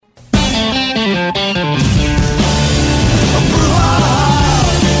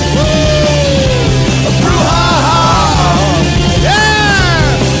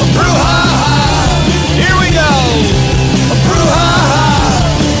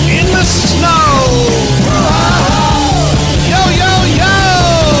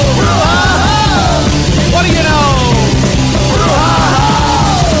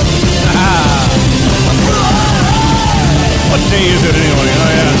day is it anyway? Oh,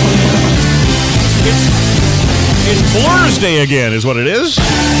 yeah. It's Blur's Day again, is what it is.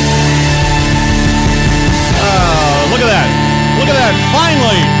 Look at that. Look at that.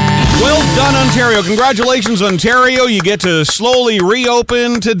 Finally. Well done, Ontario. Congratulations, Ontario. You get to slowly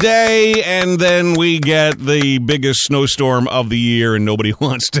reopen today, and then we get the biggest snowstorm of the year, and nobody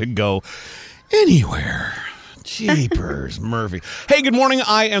wants to go anywhere. Jeepers, Murphy. Hey, good morning.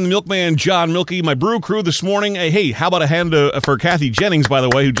 I am the milkman, John Milky. My brew crew this morning. Hey, how about a hand for Kathy Jennings, by the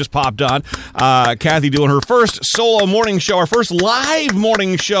way, who just popped on. Kathy doing her first solo morning show, our first live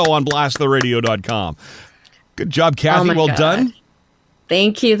morning show on blasttheradio.com. Good job, Kathy. Well done.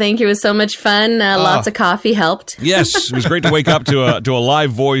 Thank you. It was so much fun. Lots of coffee helped. Yes, it was great to wake up to a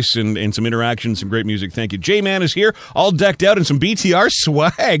live voice and some interaction, some great music. Thank you. J-Man is here, all decked out in some BTR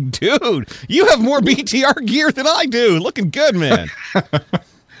swag. Dude, you have more BTR gear than I do. Looking good, man.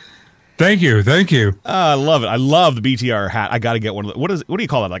 Thank you. I love it. I love the BTR hat. I got to get one of them. What do you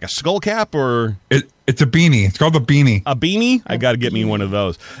call it? Like a skull cap or? It's a beanie. It's called the beanie. A beanie? I got to get me one of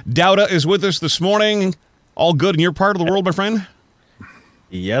those. Dowda is with us this morning. All good in your part of the world, my friend?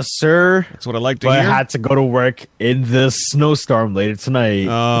 Yes, sir. That's what I like to hear. I had to go to work in the snowstorm later tonight.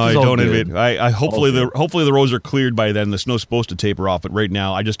 Oh, I don't admit. I hopefully the roads are cleared by then. The snow's supposed to taper off, but right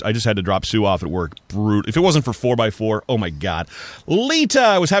now I just had to drop Sue off at work. Brute. If it wasn't for 4x4, oh my God.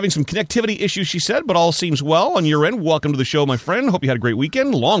 Lita was having some connectivity issues, she said, but all seems well on your end. Welcome to the show, my friend. Hope you had a great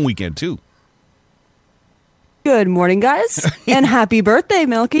weekend. Long weekend too. Good morning, guys, and happy birthday,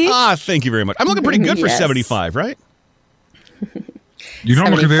 Milky. Thank you very much. I'm looking pretty good for 75, right? You don't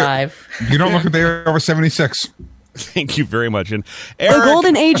 75. You don't look a day over 76. Thank you very much. And Eric, the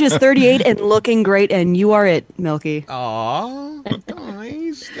golden age is 38 and looking great, and you are it, Milky. Aw,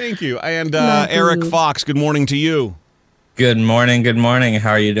 nice. Thank you. And Eric Fox, good morning to you. Good morning.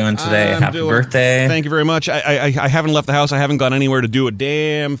 How are you doing today? Happy birthday. Thank you very much. I haven't left the house. I haven't gone anywhere to do a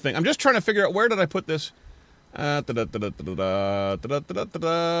damn thing. I'm just trying to figure out, where did I put this?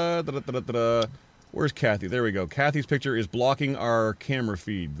 Where's Kathy? There we go. Kathy's picture is blocking our camera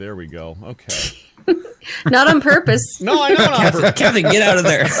feed. There we go. Okay. Not on purpose. No, I know not on purpose. Kathy, get out of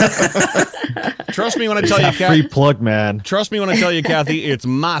there. Trust me when I tell you, Kathy. Free plug, man. Trust me when I tell you, Kathy, it's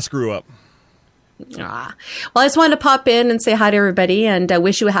my screw up. Well, I just wanted to pop in and say hi to everybody and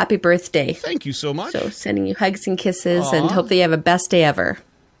wish you a happy birthday. Thank you so much. So sending you hugs and kisses and hope that you have a best day ever.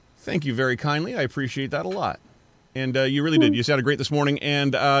 Thank you very kindly. I appreciate that a lot. And you really did. You sounded great this morning,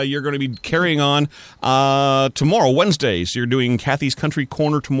 and you're going to be carrying on tomorrow, Wednesday. So you're doing Kathy's Country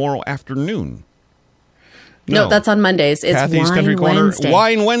Corner tomorrow afternoon. No, that's on Mondays. It's Kathy's Wine Country Corner. Wednesday.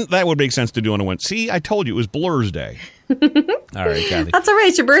 Wine Wednesday. That would make sense to do on a Wednesday. See, I told you it was Blur's Day. All right, Kathy. That's all right.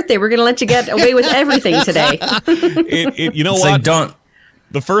 It's your birthday. We're going to let you get away with everything today. You know it's what? Like, don't.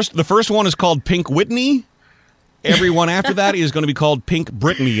 The first one is called Pink Whitney. Every one after that is going to be called Pink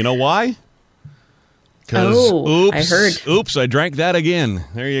Brittany. You know why? Oh, I heard. Oops, I drank that again.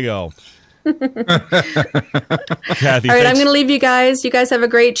 There you go. Kathy, all right, I'm going to leave you guys. You guys have a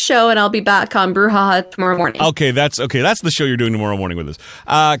great show, and I'll be back on Brouhaha tomorrow morning. Okay, that's the show you're doing tomorrow morning with us.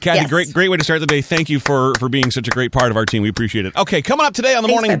 Kathy, Yes. great way to start the day. Thank you for being such a great part of our team. We appreciate it. Okay, coming up today on the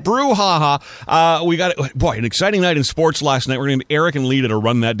morning Brouhaha, we got an exciting night in sports last night. We're going to have Eric and Lita to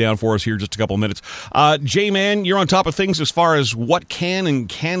run that down for us here in just a couple of minutes. J-Man, you're on top of things as far as what can and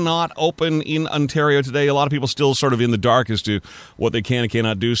cannot open in Ontario today. A lot of people still sort of in the dark as to what they can and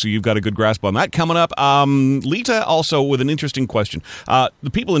cannot do, so you've got a good grasp on that coming up. Lita also with an interesting question. The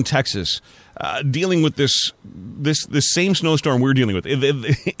people in Texas dealing with this same snowstorm we're dealing with.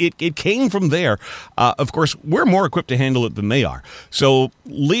 It came from there. Of course, we're more equipped to handle it than they are. So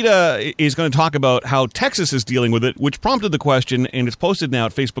Lita is going to talk about how Texas is dealing with it, which prompted the question, and it's posted now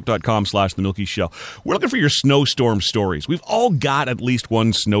at facebook.com/The Milky Show. We're looking for your snowstorm stories. We've all got at least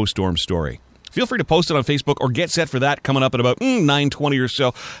one snowstorm story. Feel free to post it on Facebook or get set for that coming up at about 9:20 or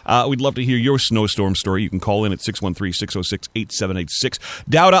so. We'd love to hear your snowstorm story. You can call in at 613-606-8786.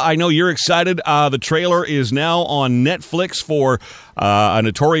 Dowda, I know you're excited. The trailer is now on Netflix for a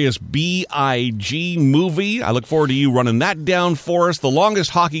Notorious B.I.G. movie. I look forward to you running that down for us. The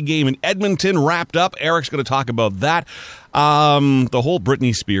longest hockey game in Edmonton wrapped up. Eric's going to talk about that. The whole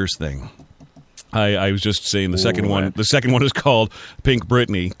Britney Spears thing. I was just saying the second one is called Pink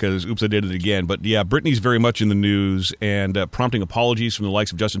Britney because, oops, I did it again. But yeah, Britney's very much in the news and prompting apologies from the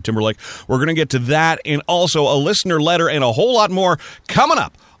likes of Justin Timberlake. We're going to get to that and also a listener letter and a whole lot more coming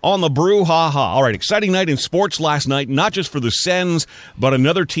up on the Brouhaha. All right, exciting night in sports last night, not just for the Sens, but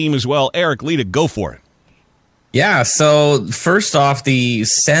another team as well. Eric, Lita, go for it. Yeah, so first off, the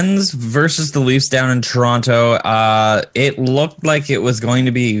Sens versus the Leafs down in Toronto. It looked like it was going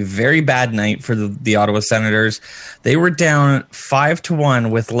to be a very bad night for the Ottawa Senators. They were down 5-1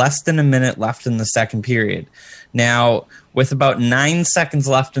 with less than a minute left in the second period. Now, with about 9 seconds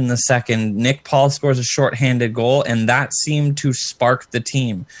left in the second, Nick Paul scores a shorthanded goal, and that seemed to spark the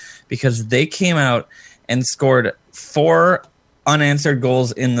team because they came out and scored 4 unanswered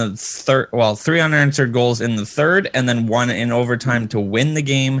goals in the third. Well, 3 unanswered goals in the third, and then 1 in overtime to win the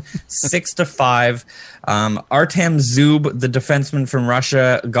game, 6-5. Artem Zub, the defenseman from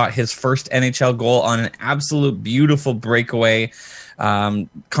Russia, got his first NHL goal on an absolute beautiful breakaway.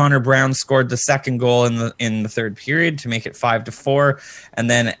 Connor Brown scored the second goal in the third period to make it 5-4, and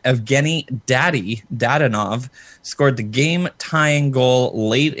then Evgeny Dadonov scored the game-tying goal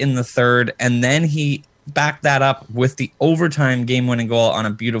late in the third, and then he backed that up with the overtime game-winning goal on a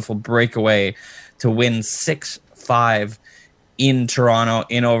beautiful breakaway to win 6-5 in Toronto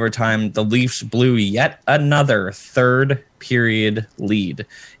in overtime. The Leafs blew yet another third period lead.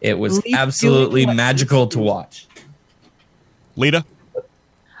 It was absolutely magical to watch. Lita?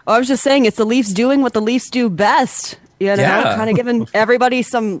 I was just saying, it's the Leafs doing what the Leafs do best. Kind of giving everybody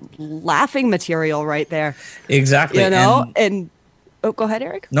some laughing material right there. Exactly. Go ahead,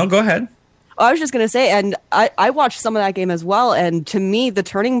 Eric. No, go ahead. I was just going to say, and I watched some of that game as well, and to me, the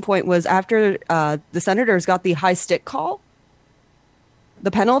turning point was after the Senators got the high stick call,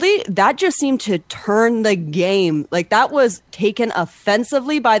 the penalty, that just seemed to turn the game. Like, that was taken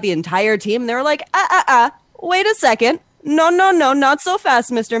offensively by the entire team. They were like, wait a second. No, not so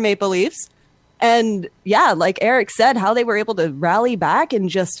fast, Mr. Maple Leafs. And yeah, like Eric said, how they were able to rally back and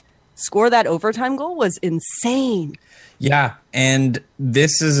just score that overtime goal was insane. Yeah, and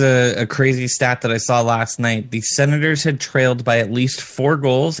this is a crazy stat that I saw last night. The Senators had trailed by at least 4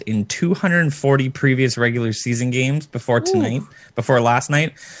 goals in 240 previous regular season games before last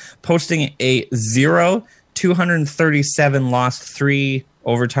night, posting a 0-237 lost 3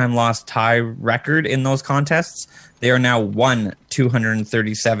 overtime loss tie record in those contests. They are now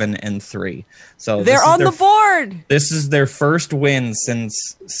 1-237-3. So they're on the board. This is their first win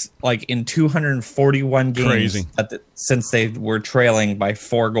since in 241 games. Crazy. Since they were trailing by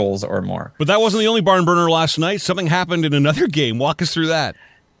 4 goals or more. But that wasn't the only barn burner last night. Something happened in another game. Walk us through that.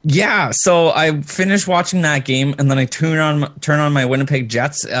 Yeah, so I finished watching that game, and then I turn on my Winnipeg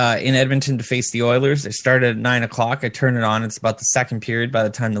Jets in Edmonton to face the Oilers. They started at 9:00. I turned it on. It's about the second period by the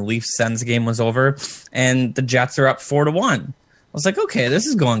time the Leafs Sens game was over, and the Jets are up 4-1. I was like, okay, this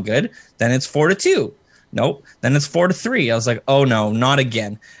is going good. Then it's 4-2. Nope. Then it's 4-3. I was like, oh no, not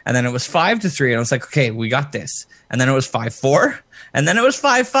again. And then it was 5-3, and I was like, okay, we got this. And then it was 5-4. And then it was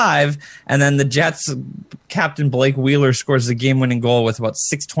 5-5, and then the Jets' captain Blake Wheeler scores the game-winning goal with about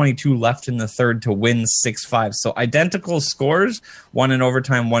 6:22 left in the third to win 6-5. So identical scores, one in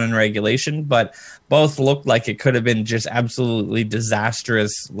overtime, one in regulation, but both looked like it could have been just absolutely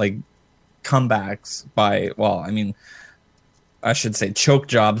disastrous, comebacks by, I should say choke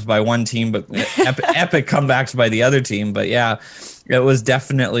jobs by one team, but epic comebacks by the other team. But yeah, it was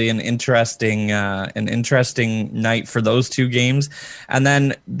definitely an interesting night for those 2 games. And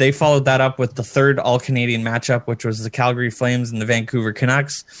then they followed that up with the third All-Canadian matchup, which was the Calgary Flames and the Vancouver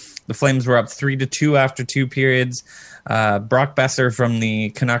Canucks. The Flames were up 3-2 after 2 periods. Brock Besser from the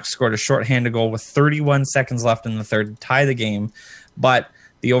Canucks scored a shorthanded goal with 31 seconds left in the third to tie the game. But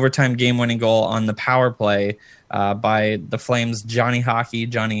the overtime game-winning goal on the power play by the Flames, Johnny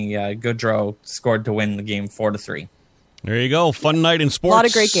Gaudreau scored to win the game 4-3. There you go. Fun night in sports. A lot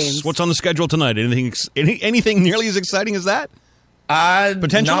of great games. What's on the schedule tonight? Anything nearly as exciting as that?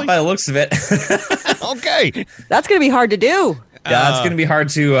 Potentially? Not by the looks of it. Okay. That's going to be hard to do. Yeah, it's going to be hard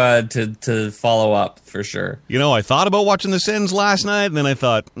to follow up for sure. I thought about watching the Sens last night, and then I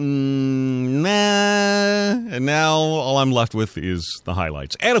thought, nah. And now all I'm left with is the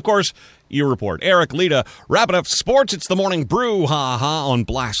highlights. And, of course, your report. Eric, Lita, wrapping up sports. It's the Morning Brew, on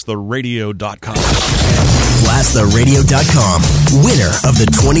BlastTheRadio.com. BlastTheRadio.com, winner of the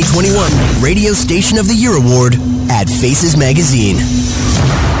 2021 Radio Station of the Year Award at Faces Magazine.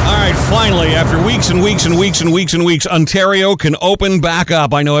 All right, finally, after weeks and weeks and weeks and weeks and weeks, Ontario can open back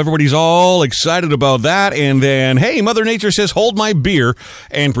up. I know everybody's all excited about that. And then, hey, Mother Nature says, hold my beer,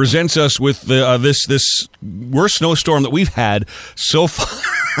 and presents us with this worst snowstorm that we've had so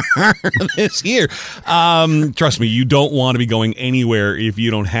far this year. Trust me, you don't want to be going anywhere if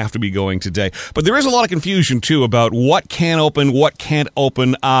you don't have to be going today. But there is a lot of confusion, too, about what can open, what can't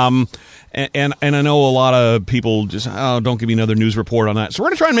open. And I know a lot of people just, don't give me another news report on that. So we're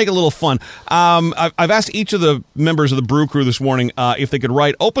going to try and make it a little fun. I've asked each of the members of the Brew Crew this morning if they could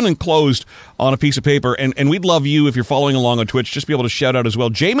write open and closed on a piece of paper. And we'd love you, if you're following along on Twitch, just be able to shout out as well.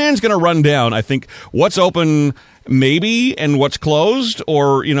 J-Man's going to run down, I think, what's open maybe and what's closed,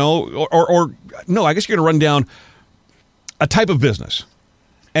 or, or no, I guess you're going to run down a type of business.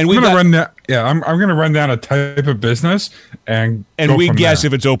 And I'm going to run down a type of business and we guess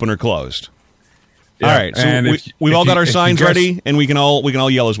if it's open or closed. Yeah, all right, so we've all got our signs ready, and we can all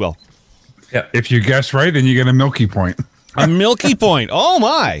yell as well. Yeah. If you guess right, then you get a Milky Point. A Milky Point. Oh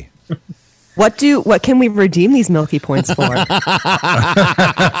my! What can we redeem these Milky Points for? Oh,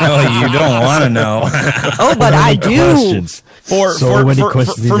 you don't want to know. Oh, but I do. Questions. For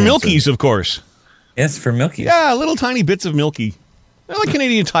questions Milkies, of course. Yes, for Milky. Yeah, little tiny bits of Milky. They're like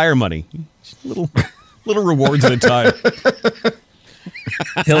Canadian Tire money. Little rewards at a time.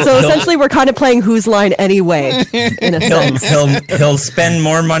 So essentially, we're kind of playing Whose Line anyway, in a sense. He'll spend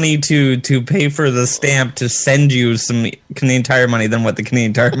more money to pay for the stamp to send you some Canadian Tire money than what the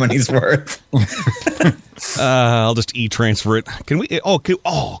Canadian Tire money's worth. I'll just e-transfer it. Can we?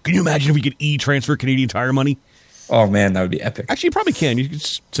 Can you imagine if we could e-transfer Canadian Tire money? Oh man, that would be epic. Actually, you probably can. You could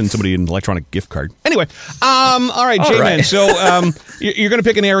send somebody an electronic gift card. Anyway, all right, J-Man. Right. So you're going to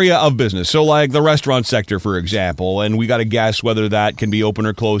pick an area of business. So like the restaurant sector, for example, and we got to guess whether that can be open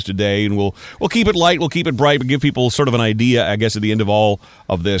or closed today. And we'll keep it light, we'll keep it bright, but give people sort of an idea, I guess, at the end of all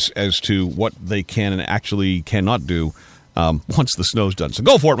of this as to what they can and actually cannot do once the snow's done. So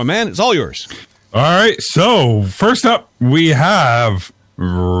go for it, my man. It's all yours. All right. So first up, we have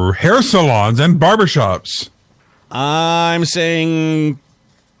hair salons and barbershops. I'm saying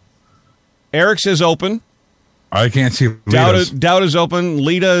Eric says open. I can't see Lita's. Doubt is open.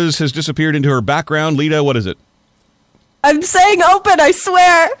 Lita's has disappeared into her background. Lita, what is it? I'm saying open, I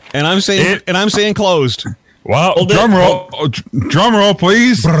swear. And I'm saying closed. Well, drum roll,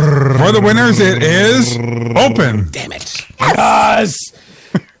 please. For the winners, it is open. Damn it. Yes!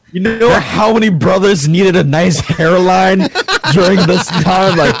 You know how many brothers needed a nice hairline during this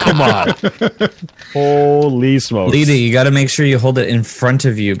time? Like, come on. Holy smokes. Lita, you got to make sure you hold it in front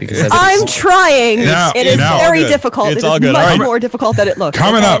of you because I'm trying. It is very difficult. It's it all is good. much more difficult than it looks.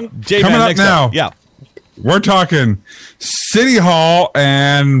 Coming up now. Yeah. We're talking City Hall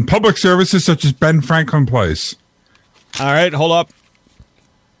and public services such as Ben Franklin Place. All right, hold up.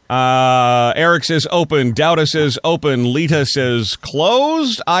 Eric says open. Douda says open. Lita says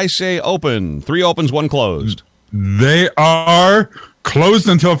closed. I say open. 3 opens, 1 closed. They are closed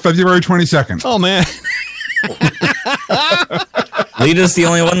until February 22nd. Oh, man. Lita's the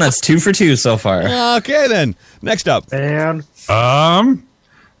only one that's 2 for 2 so far. Okay, then. Next up. Man.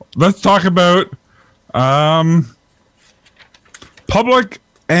 Let's talk about public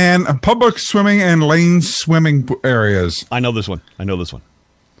swimming and lane swimming areas. I know this one.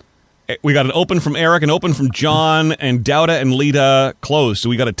 We got an open from Eric, an open from John, and Douda and Lita closed. So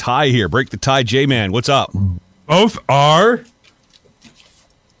we got a tie here. Break the tie, J-Man. What's up? Both are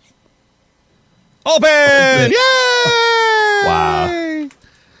open! Yay! Wow.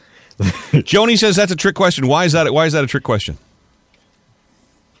 Joni says that's a trick question. Why is that a trick question?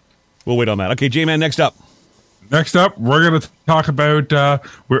 We'll wait on that. Okay, J-Man, next up. Next up, we're going to talk about.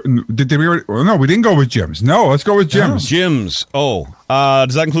 We didn't go with gyms. No, let's go with gyms. Gyms. Oh,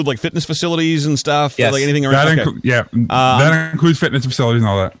 does that include like fitness facilities and stuff? Yes. Like anything? That includes fitness facilities and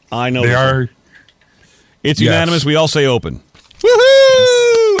all that. I know they are. It's unanimous. We all say open.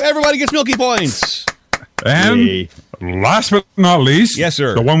 Woohoo! Everybody gets Milky Points. And last but not least, yes,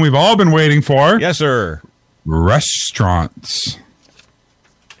 sir. The one we've all been waiting for. Yes, sir. Restaurants.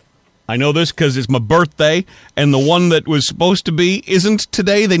 I know this because it's my birthday, and the one that was supposed to be isn't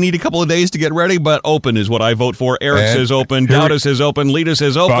today. They need a couple of days to get ready, but open is what I vote for. Eric says open. Douda says open. Lita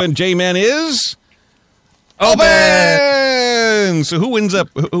says open. J-Man is open. So who ends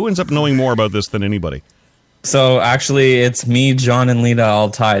up knowing more about this than anybody? So actually, it's me, John, and Lita all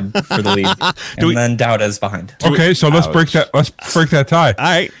tied for the lead, and then Douda's behind. Okay, so let's break that tie. All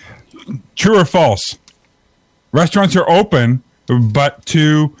right. True or false? Restaurants are open, but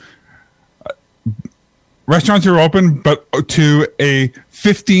to a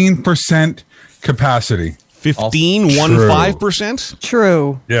 15% capacity. 15%?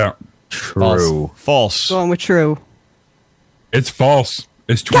 True. Yeah. True. False. Going with true. It's false.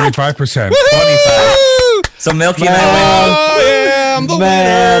 It's 25%. 25. So Milky and I I am the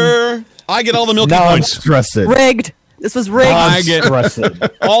winner. I get all the Milky now points. I'm stressing. Rigged. This was rigged. I get Impressive.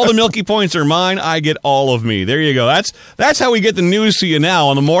 all the Milky points are mine. I get all of me. There you go. That's how we get the news to you now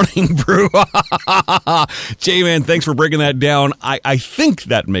on the Morning Brew. J-Man, thanks for breaking that down. I think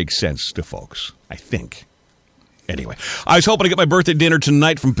that makes sense to folks. I think. Anyway, I was hoping to get my birthday dinner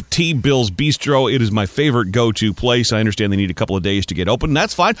tonight from Petit Bill's Bistro. It is my favorite go-to place. I understand they need a couple of days to get open.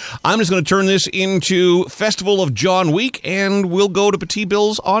 That's fine. I'm just going to turn this into Festival of John Week, and we'll go to Petit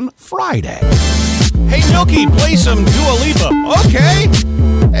Bill's on Friday. Hey, Milky, play some Dua Lipa. Okay.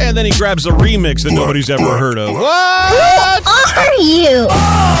 And then he grabs a remix that nobody's ever heard of. What? Are you?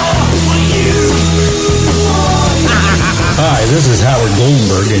 Hi, this is Howard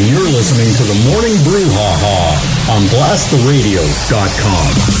Goldberg, and you're listening to the Morning Brouhaha on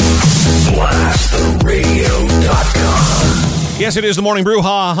BlastTheRadio.com. BlastTheRadio.com. Yes, it is the Morning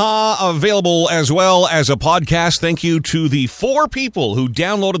Brouhaha, available as well as a podcast. Thank you to the 4 people who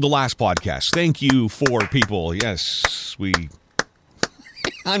downloaded the last podcast. Thank you, 4 people. Yes,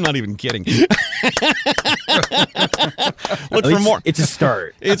 I'm not even kidding. Look for more. It's a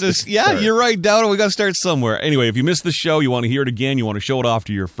start. You're right, Dowda. We got to start somewhere. Anyway, if you missed the show, you want to hear it again, you want to show it off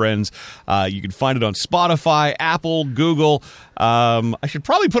to your friends, you can find it on Spotify, Apple, Google. I should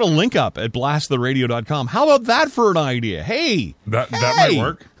probably put a link up at blasttheradio.com. How about that for an idea? Hey, that might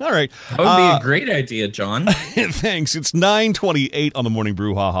work. All right. That would be a great idea, John. Thanks. It's 9:28 on the Morning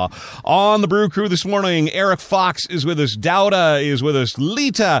Brouhaha. On the Brew Crew this morning, Eric Fox is with us. Dowda is with us.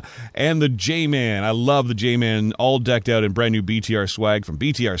 Lita and the J-Man. I love the J-Man, all decked out in brand new BTR swag from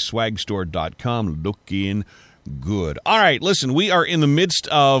btrswagstore.com. Looking good. All right, listen, we are in the midst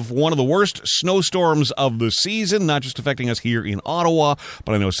of one of the worst snowstorms of the season, not just affecting us here in Ottawa,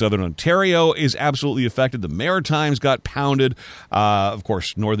 but I know Southern Ontario is absolutely affected. The Maritimes got pounded. Of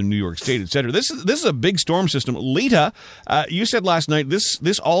course, Northern New York State, etc. This is a big storm system. Lita, you said last night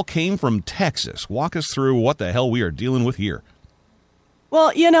this all came from Texas. Walk us through what the hell we are dealing with here.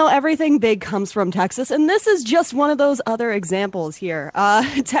 Well, everything big comes from Texas, and this is just one of those other examples here.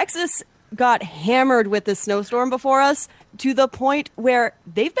 Texas got hammered with this snowstorm before us to the point where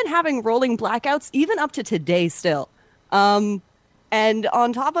they've been having rolling blackouts even up to today still. And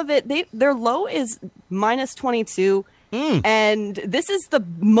on top of it, their low is minus 22. And this is the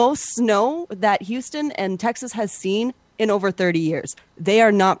most snow that Houston and Texas has seen in over 30 years. They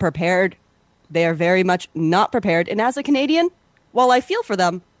are not prepared. They are very much not prepared. And as a Canadian, while I feel for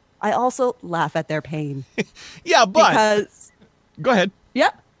them, I also laugh at their pain. Yeah, but... Because... Go ahead.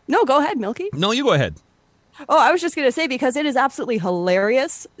 Yeah. No, go ahead, Milky. No, you go ahead. Oh, I was just going to say, because it is absolutely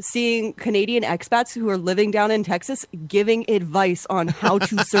hilarious seeing Canadian expats who are living down in Texas giving advice on how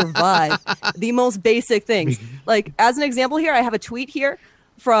to survive the most basic things. Like, as an example here, I have a tweet here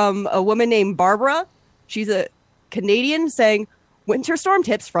from a woman named Barbara. She's a Canadian saying, winter storm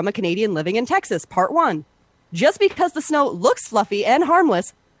tips from a Canadian living in Texas, part 1. Just because the snow looks fluffy and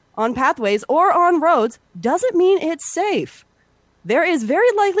harmless on pathways or on roads doesn't mean it's safe. There is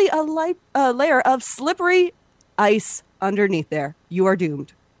very likely a layer of slippery ice underneath there. You are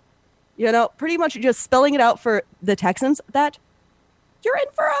doomed. Pretty much just spelling it out for the Texans that you're in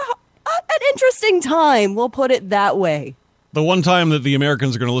for an interesting time. We'll put it that way. The one time that the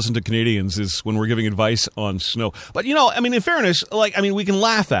Americans are going to listen to Canadians is when we're giving advice on snow. But, in fairness, we can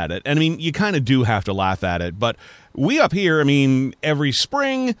laugh at it. And, you kind of do have to laugh at it. But we up here, every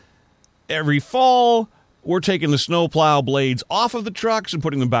spring, every fall... We're taking the snowplow blades off of the trucks and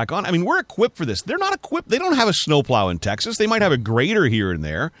putting them back on. We're equipped for this. They're not equipped. They don't have a snowplow in Texas. They might have a grader here and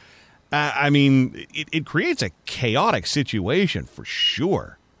there. It creates a chaotic situation for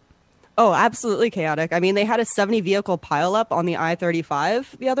sure. Oh, absolutely chaotic. They had a 70-vehicle pileup on the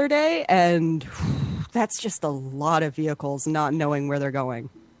I-35 the other day, and that's just a lot of vehicles not knowing where they're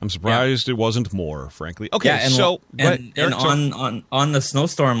going. I'm surprised it wasn't more, frankly. Okay, and on the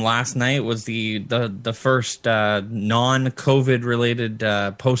snowstorm last night was the first non-COVID related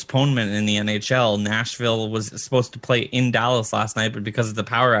postponement in the NHL. Nashville was supposed to play in Dallas last night, but because of the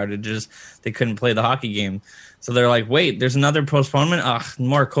power outages, they couldn't play the hockey game. So they're like, wait, there's another postponement?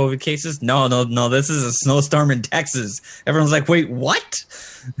 More COVID cases? No, this is a snowstorm in Texas. Everyone's like, wait, what?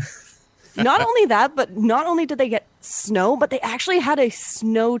 Not only that, but not only did they get snow, but they actually had a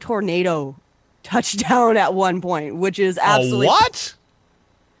snow tornado touchdown at one point, which is absolutely... what?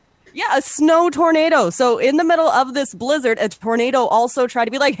 Yeah, a snow tornado. So in the middle of this blizzard, a tornado also tried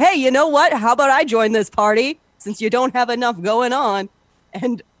to be like, hey, you know what? How about I join this party since you don't have enough going on?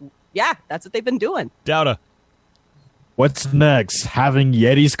 And yeah, that's what they've been doing. Dowda. What's next? Having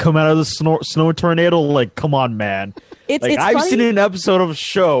Yetis come out of the snow tornado? Come on, man. It's I've funny. seen an episode of a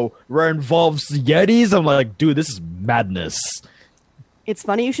show where it involves Yetis. I'm like, dude, this is madness. It's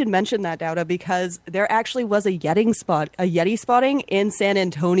funny you should mention that, Dowda, because there actually was a Yeti spotting in San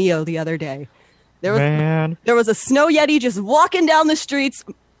Antonio the other day. There was a snow Yeti just walking down the streets,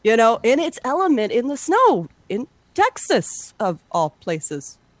 in its element in the snow in Texas, of all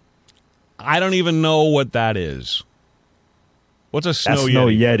places. I don't even know what that is. What's a snow That's Yeti? no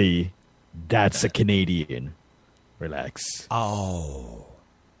Yeti. That's a Canadian. Relax. Oh.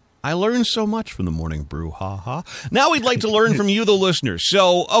 I learned so much from the Morning Brew, ha. Now we'd like to learn from you, the listeners.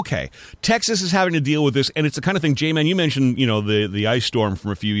 So, okay, Texas is having to deal with this, and it's the kind of thing, J-Man, you mentioned, the ice storm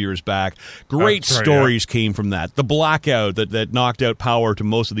from a few years back. Great stories came from that. The blackout that knocked out power to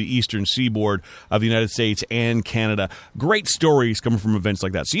most of the eastern seaboard of the United States and Canada. Great stories coming from events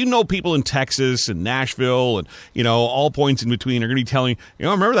like that. So people in Texas and Nashville and, all points in between are going to be telling,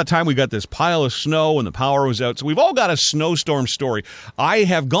 remember that time we got this pile of snow and the power was out? So we've all got a snowstorm story. I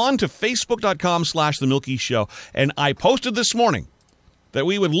have gone to facebook.com/The Milky Show, and I posted this morning that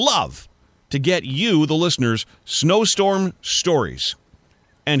we would love to get you, the listeners, snowstorm stories.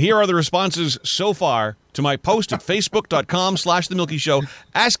 And here are the responses so far to my post at facebook.com/The Milky Show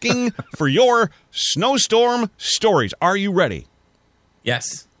asking for your snowstorm stories. Are you ready?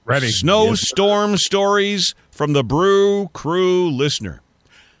 Yes. Ready. Snowstorm stories from the Brew Crew listener.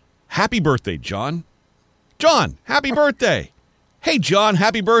 Happy birthday, John. John, happy birthday. Hey, John,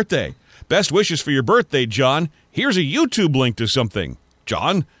 happy birthday. Best wishes for your birthday, John. Here's a YouTube link to something.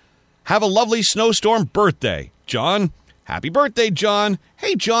 John, have a lovely snowstorm birthday. John, happy birthday, John.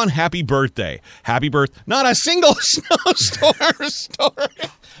 Hey, John, happy birthday. Not a single snowstorm story.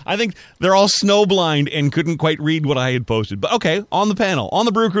 I think they're all snowblind and couldn't quite read what I had posted. But okay, on the panel, on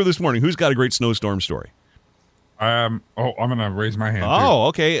the Brew Crew this morning, who's got a great snowstorm story? I'm going to raise my hand. Oh,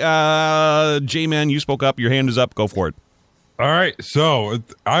 okay. J-Man, you spoke up. Your hand is up. Go for it. All right, so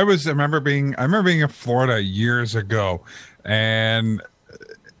I remember being in Florida years ago, and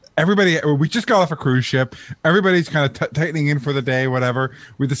we just got off a cruise ship. Everybody's kind of tightening in for the day, whatever.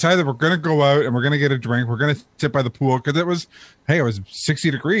 We decided we're going to go out and we're going to get a drink. We're going to sit by the pool because it was 60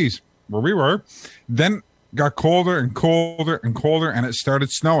 degrees where we were. Then got colder and colder and colder, and it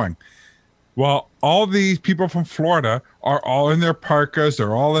started snowing. Well, all these people from Florida are all in their parkas.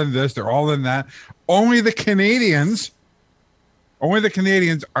 They're all in this. They're all in that. Only the Canadians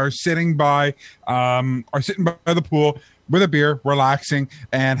are sitting by the pool with a beer, relaxing,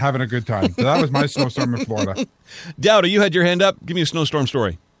 and having a good time. So that was my snowstorm in Florida. Dowda, you had your hand up. Give me a snowstorm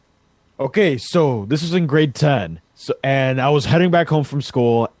story. Okay, so this was in grade 10. And I was heading back home from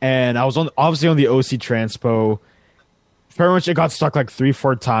school, and I was obviously on the OC Transpo. Pretty much it got stuck like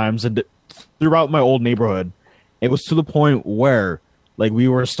 3-4 times and throughout my old neighborhood. It was to the point where we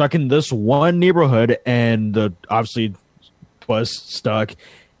were stuck in this one neighborhood, and obviously was stuck.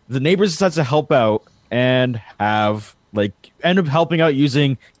 The neighbors decided to help out and end up helping out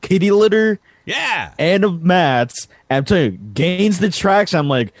using kitty litter, and mats. And I'm telling you, gains the traction.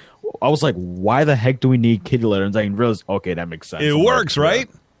 I was like, why the heck do we need kitty litter? And I realized, okay, that makes sense. It works, right?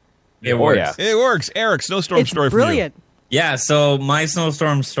 It works. Yeah. It works. Eric, snowstorm story for you. Brilliant. Yeah, so my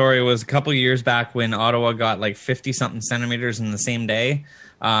snowstorm story was a couple years back when Ottawa got 50-something centimeters in the same day.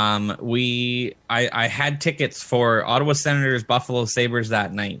 I had tickets for Ottawa Senators Buffalo Sabres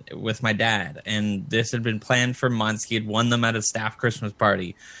that night with my dad, and this had been planned for months. He had won them at a staff Christmas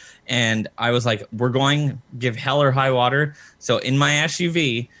party, and I was like, we're going give hell or high water. So in my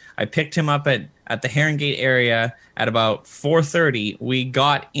SUV, I picked him up at the Heron Gate area at about 4:30. We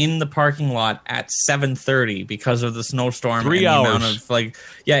got in the parking lot at 7:30 because of the snowstorm. 3 hours.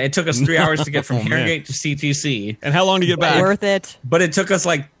 It took us 3 hours to get from Heron Gate to CTC. And how long to get back? Worth it. But it took us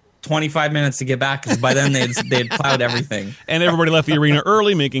 25 minutes to get back because by then they'd plowed everything. And everybody left the arena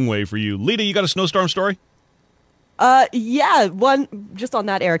early, making way for you. Lita, you got a snowstorm story? Yeah, one just on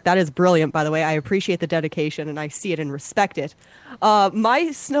that, Eric. That is brilliant, by the way. I appreciate the dedication and I see it and respect it. My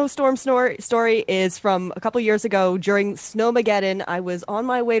snowstorm story is from a couple years ago during Snowmageddon. I was on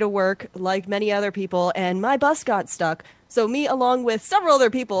my way to work, like many other people, and my bus got stuck. So me, along with several other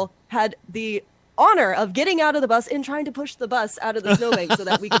people, had the honor of getting out of the bus and trying to push the bus out of the snowbank so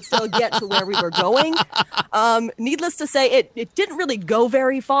that we could still get to where we were going. Needless to say, it didn't really go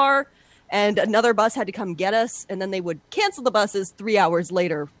very far. And another bus had to come get us, and then they would cancel the buses 3 hours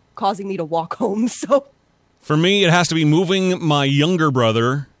later, causing me to walk home. So, for me, it has to be moving my younger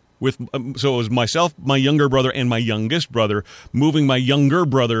brother so it was myself, my younger brother, and my youngest brother, moving my younger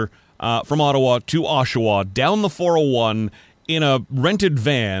brother from Ottawa to Oshawa down the 401 in a rented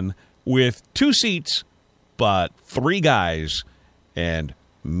van with 2 seats, but 3 guys, and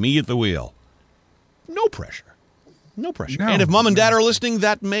me at the wheel. No pressure. No pressure. No. And if mom and dad are listening,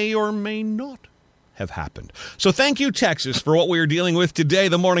 that may or may not have happened. So thank you, Texas, for what we are dealing with today.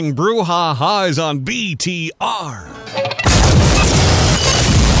 The Morning Brouhaha is on BTR.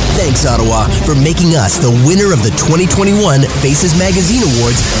 Thanks, Ottawa, for making us the winner of the 2021 Faces Magazine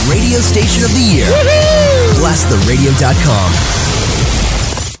Awards Radio Station of the Year. BlastTheRadio.com.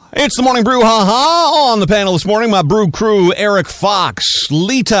 It's the Morning Brouhaha. On the panel this morning, my brew crew, Eric Fox.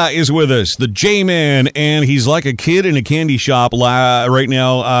 Lita is with us, the J-Man, and he's like a kid in a candy shop right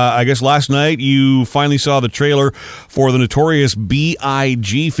now. I guess last night you finally saw the trailer for the Notorious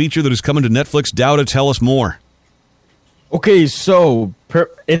B.I.G. feature that is coming to Netflix. Dowda, tell us more. Okay, so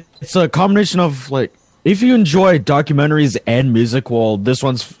it's a combination of, like, if you enjoy documentaries and music, well, this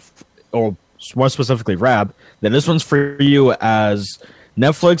one's, or more specifically rap, then this one's for you, as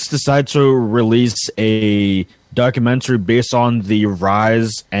Netflix decided to release a documentary based on the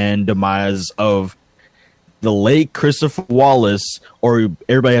rise and demise of the late Christopher Wallace, or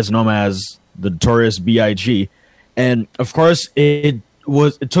everybody has known him as the Notorious B.I.G. And of course, it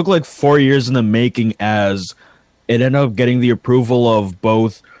took like 4 years in the making, as it ended up getting the approval of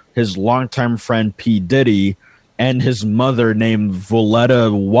both his longtime friend P. Diddy and his mother named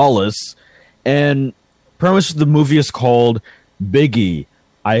Voletta Wallace. And pretty much the movie is called Biggie.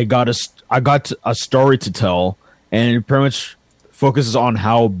 I got a story to tell, and it pretty much focuses on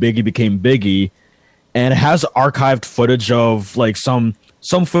how Biggie became Biggie, and it has archived footage of like some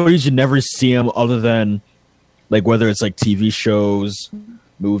footage you never see him, other than like whether it's like TV shows,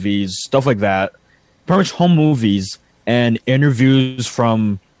 movies, stuff like that. Pretty much home movies and interviews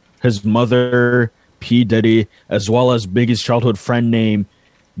from his mother, P. Diddy, as well as Biggie's childhood friend named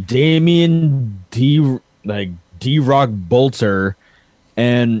Damien D-Rock Bolter.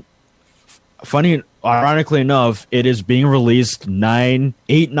 And ironically enough, it is being released 9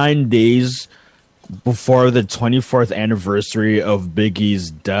 days before the 24th anniversary of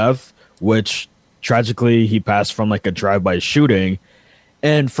Biggie's death, which tragically he passed from like a drive-by shooting.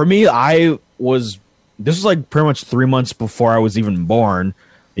 And for me, this was like pretty much 3 months before I was even born.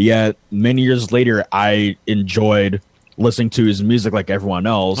 Yet many years later, I enjoyed listening to his music like everyone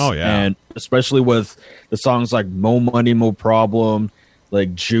else. Oh, yeah. And especially with the songs like Mo Money, Mo Problem,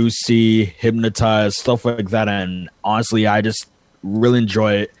 like Juicy, Hypnotized, stuff like that. And honestly, I just really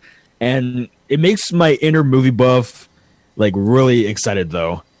enjoy it. And it makes my inner movie buff like really excited,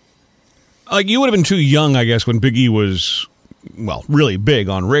 though. You would have been too young, I guess, when Biggie was, well, really big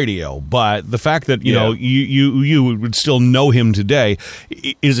on radio. But the fact that, you know, you would still know him today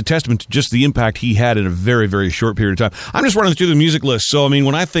is a testament to just the impact he had in a very, very short period of time. I'm just running through the music list. So, I mean,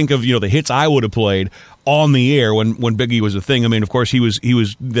 when I think of, you know, the hits I would have played on the air when Biggie was a thing, I mean, of course, he was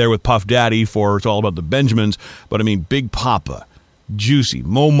there with Puff Daddy for It's All About the Benjamins. But, I mean, Big Papa, Juicy,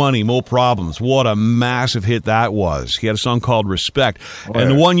 Mo Money, Mo Problems. What a massive hit that was. He had a song called Respect. Oh, and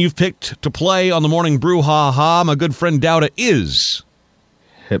the one you've picked to play on the Morning Brouhaha, my good friend Dowda, is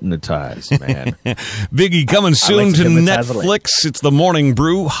Hypnotized, man. Biggie coming soon to Netflix. It's the Morning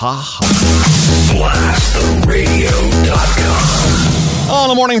Brouhaha. BlastTheRadio.com. On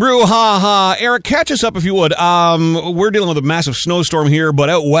the Morning Brouhaha, Eric, catch us up if you would. We're dealing with a massive snowstorm here, but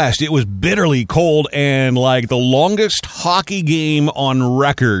out west it was bitterly cold, and like the longest hockey game on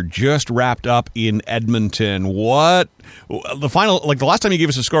record just wrapped up in Edmonton. What? The final, like the last time you gave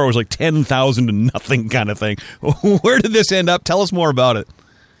us a score was like 10,000-0 kind of thing. Where did this end up? Tell us more about it.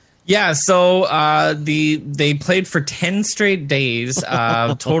 Yeah, so they played for 10 straight days,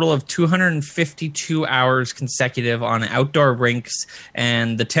 a total of 252 hours consecutive on outdoor rinks,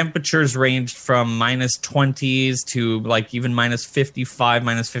 and the temperatures ranged from minus 20s to like even minus 55,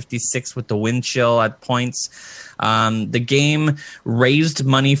 minus 56 with the wind chill at points. The game raised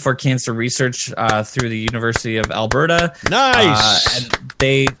money for cancer research through the University of Alberta. Nice. And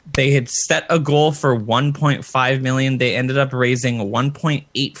they had set a goal for 1.5 million. They ended up raising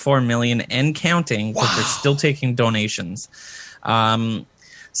 1.84 million and counting, because they're still taking donations.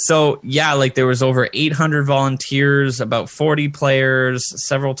 So yeah, like there was over 800 volunteers, about 40 players,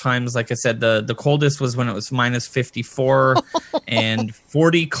 several times. Like I said, the coldest was when it was minus 54 and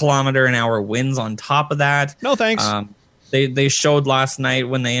 40-kilometer-an-hour winds on top of that. No thanks. They showed last night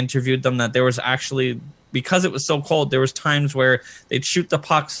when they interviewed them that there was actually, because it was so cold, there was times where they'd shoot the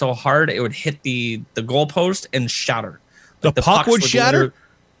puck so hard it would hit the goalpost and shatter. Like the puck would shatter?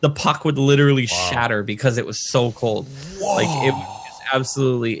 The puck would literally shatter because it was so cold. Whoa. Like it was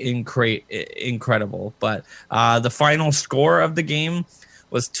absolutely incredible. But the final score of the game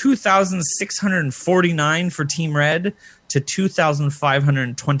was 2,649 for Team Red to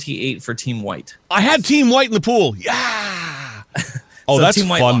 2,528 for Team White. I had Team White in the pool. Yeah. Oh, So that's Team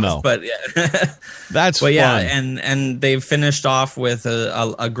White fun, lost, though. But That's but yeah, fun. and they've finished off with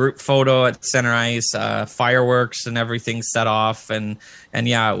a group photo at center ice, fireworks and everything set off, and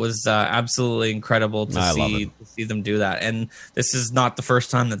yeah, it was absolutely incredible to see them do that. And this is not the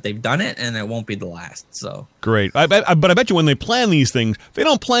first time that they've done it, and it won't be the last. So Great. But I bet you when they plan these things, they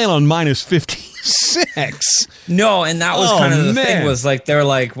don't plan on minus 56. no, and that was Oh, kind of the man. thing, was like they're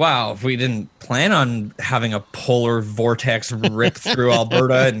like, wow, if we didn't plan on having a polar vortex rip through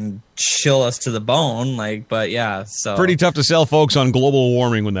Alberta and chill us to the bone, like, but yeah, so Pretty tough to sell folks on global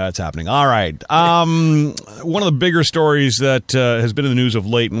warming when that's happening. All right. One of the bigger stories that has been in the news of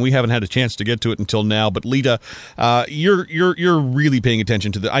late, and we haven't had a chance to get to it until now, but Lita, you're really paying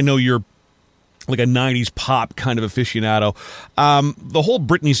attention to the. I know you're like a 90s pop kind of aficionado. The whole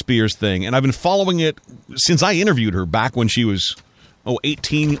Britney Spears thing, and I've been following it since I interviewed her back when she was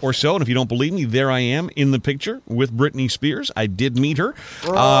 18 or so. And if you don't believe me, there I am in the picture with Britney Spears. I did meet her.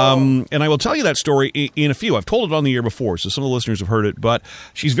 And I will tell you that story in a few. I've told it on the air before, so some of the listeners have heard it. But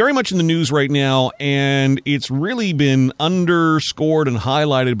she's very much in the news right now, and it's really been underscored and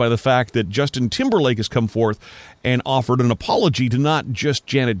highlighted by the fact that Justin Timberlake has come forth and offered an apology to not just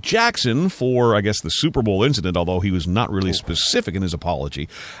Janet Jackson for, I guess, the Super Bowl incident, although he was not really specific in his apology,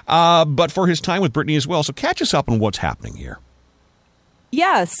 but for his time with Britney as well. So catch us up on what's happening here.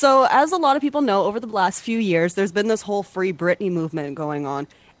 Yeah, so as a lot of people know, over the last few years, there's been this whole Free Britney movement going on.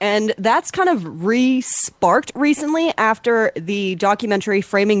 And that's kind of re-sparked recently after the documentary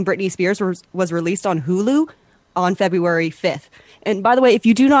Framing Britney Spears was released on Hulu on February 5th. And by the way, if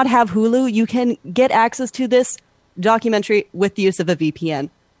you do not have Hulu, you can get access to this documentary with the use of a VPN.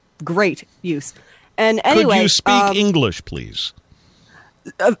 Great use. And anyway, could you speak English, please?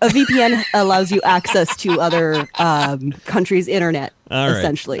 A VPN allows you access to other countries' internet, All right.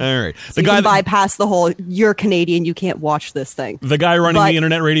 essentially. All right. So you can bypass the whole, you're Canadian, you can't watch this thing. The guy running the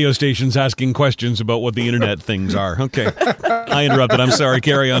internet radio station's asking questions about what the internet things are. Okay. I interrupted. I'm sorry.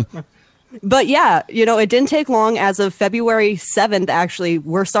 Carry on. But yeah, you know, it didn't take long. As of February 7th, actually,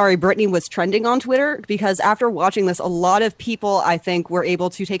 We're Sorry Britney was trending on Twitter, because after watching this, a lot of people, I think, were able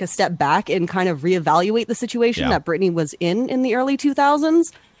to take a step back and kind of reevaluate the situation that Britney was in the early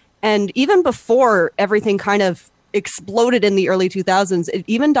 2000s. And even before everything kind of exploded in the early 2000s, it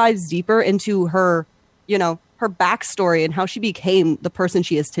even dives deeper into her, you know, her backstory and how she became the person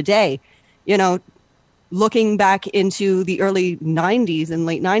she is today. You know, looking back into the early 90s and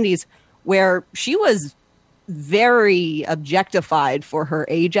late 90s, where she was very objectified for her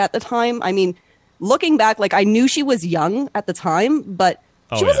age at the time. I mean, looking back, like, I knew she was young at the time, but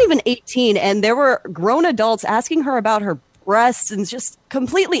she wasn't even 18, and there were grown adults asking her about her breasts and just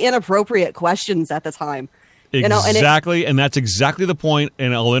completely inappropriate questions at the time. Exactly, and that's exactly the point,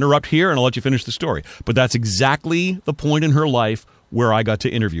 and I'll interrupt here and I'll let you finish the story. But that's exactly the point in her life where I got to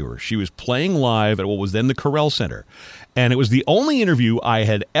interview her. She was playing live at what was then the Corel Center. And it was the only interview I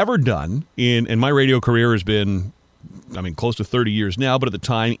had ever done and my radio career has been, I mean, close to 30 years now, but at the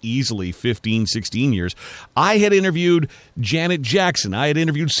time, easily 15, 16 years. I had interviewed Janet Jackson. I had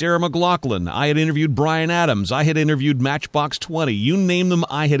interviewed Sarah McLachlan. I had interviewed Bryan Adams. I had interviewed Matchbox 20. You name them,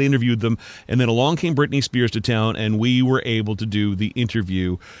 I had interviewed them. And then along came Britney Spears to town, and we were able to do the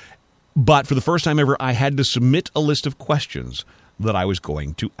interview. But for the first time ever, I had to submit a list of questions that I was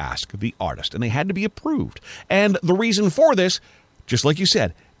going to ask the artist, and they had to be approved. And the reason for this, just like you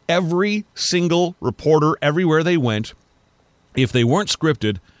said, every single reporter, everywhere they went, if they weren't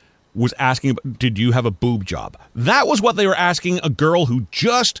scripted, was asking, did you have a boob job? That was what they were asking a girl who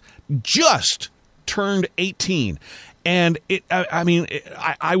just turned 18. And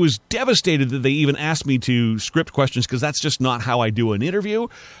I was devastated that they even asked me to script questions, because that's just not how I do an interview.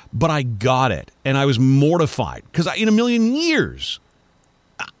 But I got it, and I was mortified, because in a million years,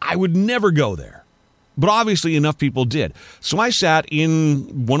 I would never go there. But obviously enough people did. So I sat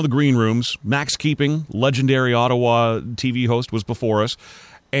in one of the green rooms. Max Keeping, legendary Ottawa TV host, was before us.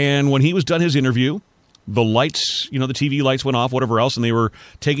 And when he was done his interview, the lights, the TV lights went off, whatever else, and they were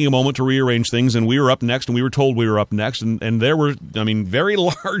taking a moment to rearrange things, and we were up next, and we were told we were up next, and there were, very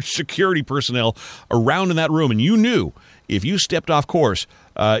large security personnel around in that room, and you knew if you stepped off course,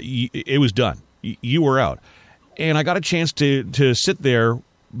 it was done. You were out. And I got a chance to sit there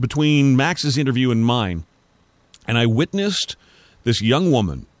between Max's interview and mine, and I witnessed this young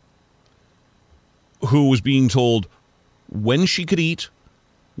woman who was being told when she could eat,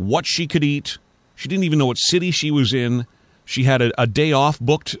 what she could eat. She didn't even know what city she was in. She had a day off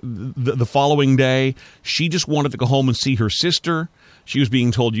booked the following day. She just wanted to go home and see her sister. She was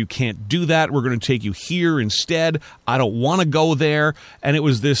being told, you can't do that. We're going to take you here instead. I don't want to go there. And it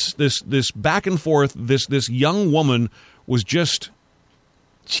was this back and forth. This young woman was just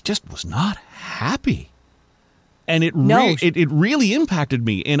she just was not happy. And it really impacted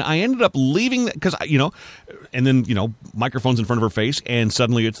me. And I ended up leaving because, and then, microphones in front of her face. And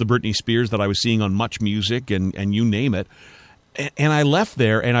suddenly it's the Britney Spears that I was seeing on Much Music and you name it. And I left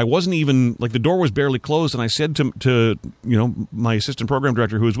there and I wasn't even like the door was barely closed. And I said to my assistant program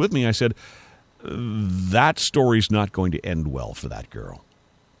director who was with me, I said, that story's not going to end well for that girl.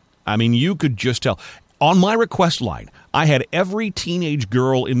 I mean, you could just tell. On my request line, I had every teenage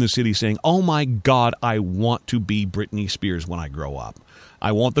girl in the city saying, oh, my God, I want to be Britney Spears when I grow up.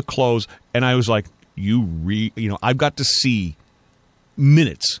 I want the clothes. And I was like, I've got to see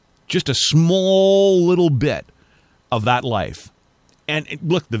minutes, just a small little bit of that life. And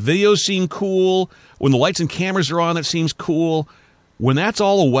look, the videos seem cool. When the lights and cameras are on, it seems cool. When that's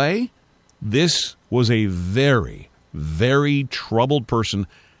all away, this was a very, very troubled person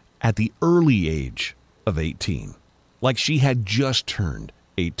at the early age of 18. Like she had just turned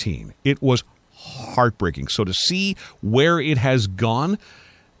 18. It was heartbreaking. So to see where it has gone,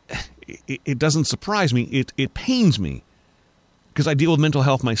 it doesn't surprise me. It pains me because I deal with mental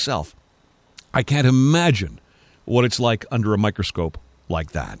health myself. I can't imagine what it's like under a microscope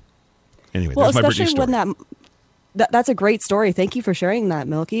like that. Anyway, well, there's my Britney especially story. when that's a great story. Thank you for sharing that,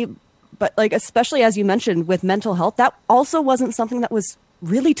 Milky. But like, especially as you mentioned with mental health, that also wasn't something that was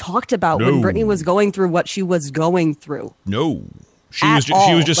really talked about when Britney was going through what she was going through. No. She was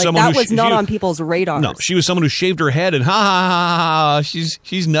just like, someone that who was not on people's radars. No, she was someone who shaved her head and ha ha ha ha,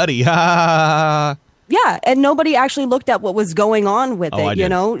 she's nutty. Ha ha. Yeah, and nobody actually looked at what was going on with it. I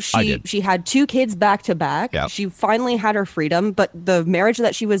did. She had 2 kids back to back. Yep. She finally had her freedom, but the marriage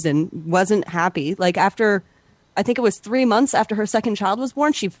that she was in wasn't happy. Like after, I think it was 3 months after her second child was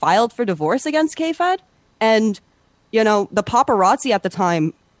born, she filed for divorce against K-Fed. And, the paparazzi at the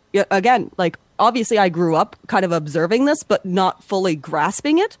time, again, like obviously I grew up kind of observing this, but not fully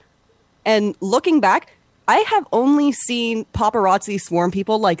grasping it. And looking back, I have only seen paparazzi swarm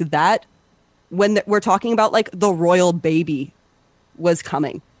people like that when we're talking about like the royal baby was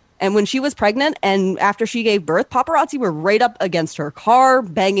coming. And when she was pregnant and after she gave birth, paparazzi were right up against her car,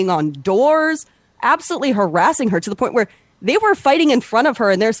 banging on doors, absolutely harassing her to the point where they were fighting in front of her.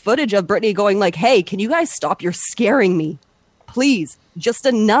 And there's footage of Britney going like, hey, can you guys stop? You're scaring me. Please, just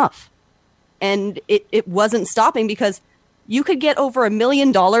enough. And it wasn't stopping because you could get over $1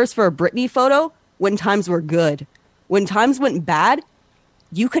 million for a Britney photo when times were good. When times went bad,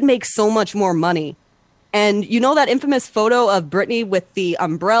 you could make so much more money. And that infamous photo of Britney with the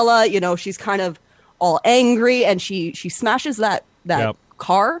umbrella, she's kind of all angry and she smashes that Yep.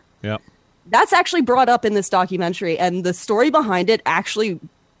 car. Yep. That's actually brought up in this documentary, and the story behind it actually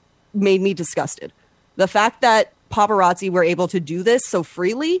made me disgusted. The fact that paparazzi were able to do this so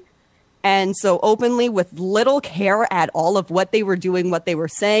freely and so openly with little care at all of what they were doing, what they were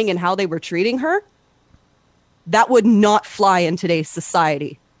saying, and how they were treating her, that would not fly in today's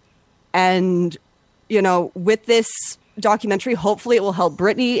society. And, with this documentary, hopefully it will help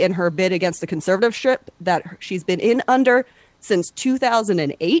Britney in her bid against the conservatorship that she's been in under since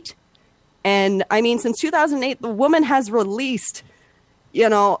 2008. And I mean, since 2008, the woman has released,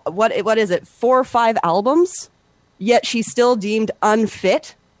 what is it, 4 or 5 albums, yet she's still deemed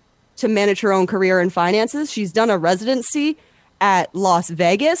unfit to manage her own career and finances. She's done a residency at Las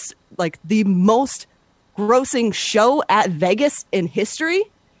Vegas, like the most grossing show at Vegas in history,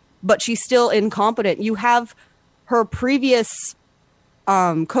 but she's still incompetent. You have her previous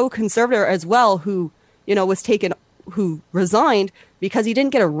co-conservator as well, who, who resigned because he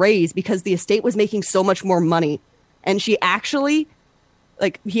didn't get a raise because the estate was making so much more money. And he actually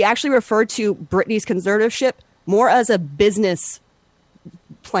referred to Britney's conservatorship more as a business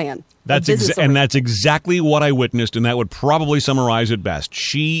plan. That's exactly what I witnessed, and that would probably summarize it best.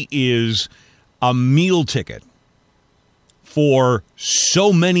 She is a meal ticket for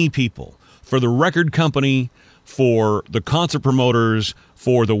so many people, for the record company, for the concert promoters,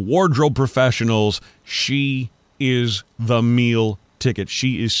 for the wardrobe professionals. She is the meal ticket.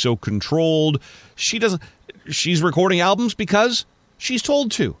 She is so controlled. She's recording albums because she's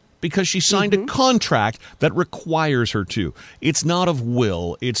told to, because she signed a contract that requires her to. It's not of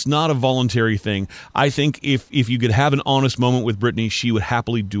will. It's not a voluntary thing. I think if you could have an honest moment with Britney, she would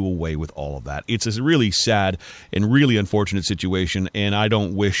happily do away with all of that. It's a really sad and really unfortunate situation, and I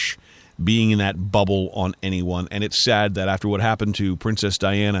don't wish being in that bubble on anyone. And it's sad that after what happened to Princess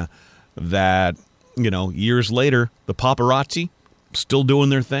Diana, that, years later, the paparazzi still doing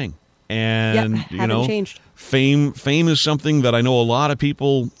their thing. And, haven't changed. Fame is something that I know a lot of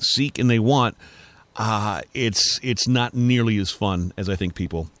people seek and they want. it's not nearly as fun as I think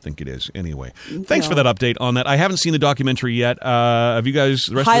people think it is. Anyway, thanks for that update on that. I haven't seen the documentary yet. Have you guys?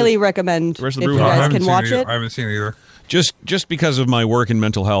 Highly recommend if you guys can watch it. I haven't seen it either. Just because of my work in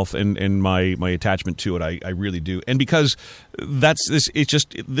mental health and my attachment to it, I really do. And because it's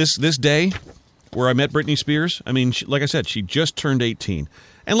just this day where I met Britney Spears. I mean, like I said, she just turned 18.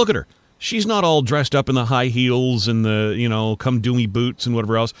 And look at her. She's not all dressed up in the high heels and the, come do me boots and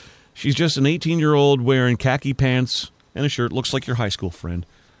whatever else. She's just an 18-year-old wearing khaki pants and a shirt. Looks like your high school friend.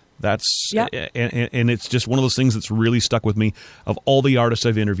 That's and it's just one of those things that's really stuck with me. Of all the artists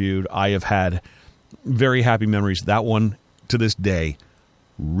I've interviewed, I have had very happy memories. That one, to this day,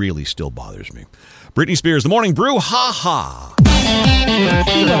 really still bothers me. Britney Spears, The Morning Brew, ha-ha.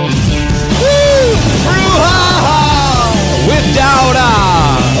 Brouhaha with Dowda,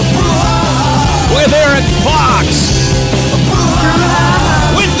 with Eric Fox,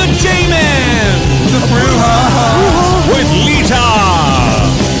 with the J-Man, with Lita,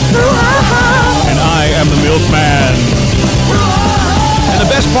 and I am the Milkman. And the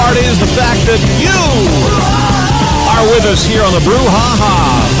best part is the fact that you are with us here on the Brouhaha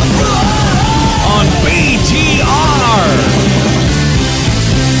on BTR.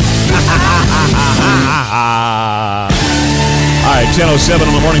 All right, 10:07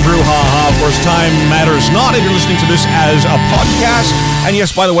 on the Morning Brouhaha. Of course, time matters not if you're listening to this as a podcast. And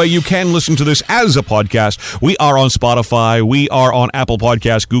yes, by the way, you can listen to this as a podcast. We are on Spotify. We are on Apple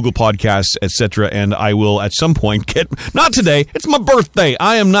Podcasts, Google Podcasts, etc. And I will at some point not today, it's my birthday.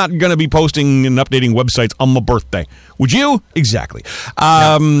 I am not going to be posting and updating websites on my birthday. Would you? Exactly.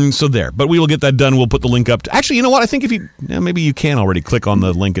 So there. But we will get that done. We'll put the link up. Actually, you know what? I think maybe you can already click on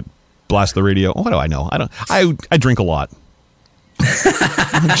the link at Blast the Radio. What do I know? I drink a lot.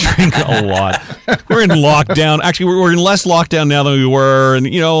 Drink a lot. We're in lockdown. Actually, we're in less lockdown now than we were. And,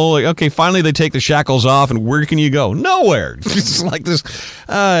 okay, finally they take the shackles off. And where can you go? Nowhere. It's like this.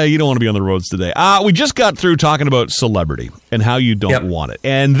 You don't want to be on the roads today. We just got through talking about celebrity and how you don't want it.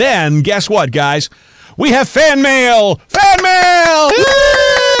 And then, guess what, guys? We have fan mail. Fan mail.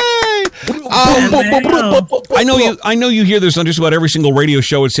 I know you hear this on just about every single radio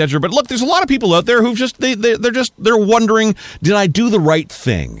show, etc. But look, there's a lot of people out there who've they're wondering, did I do the right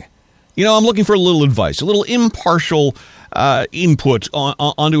thing? I'm looking for a little advice, a little impartial input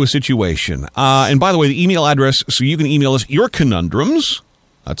onto a situation. And by the way, the email address, so you can email us your conundrums.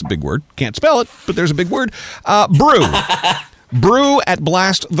 That's a big word. Can't spell it, but there's a big word. Brew at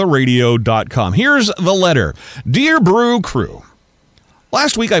blasttheradio.com. Here's the letter. Dear Brew Crew,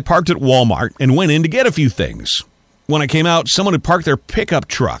 last week I parked at Walmart and went in to get a few things. When I came out, someone had parked their pickup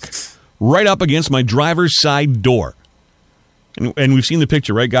truck right up against my driver's side door. And we've seen the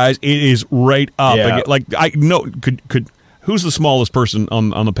picture, right, guys? It is right up. Yeah. Like I know. Could who's the smallest person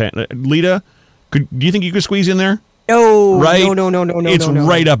on the pan? Lita? Do you think you could squeeze in there? No, right? No. It's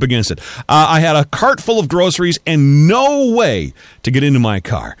right up against it. I had a cart full of groceries and no way to get into my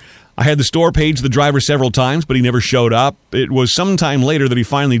car. I had the store page the driver several times, but he never showed up. It was some time later that he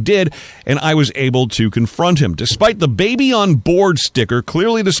finally did, and I was able to confront him. Despite the baby on board sticker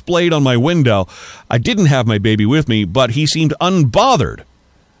clearly displayed on my window, I didn't have my baby with me, but he seemed unbothered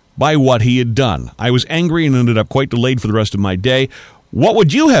by what he had done. I was angry and ended up quite delayed for the rest of my day. What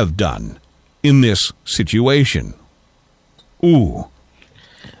would you have done in this situation? Ooh.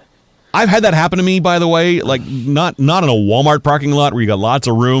 I've had that happen to me, by the way, like not in a Walmart parking lot where you got lots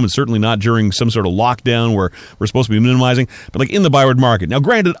of room, and certainly not during some sort of lockdown where we're supposed to be minimizing, but like in the Byward Market. Now,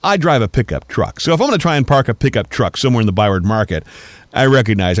 granted, I drive a pickup truck, so if I'm going to try and park a pickup truck somewhere in the Byward Market, I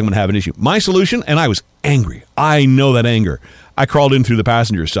recognize I'm going to have an issue. My solution, and I was angry. I know that anger. I crawled in through the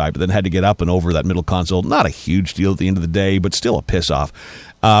passenger side, but then had to get up and over that middle console. Not a huge deal at the end of the day, but still a piss off.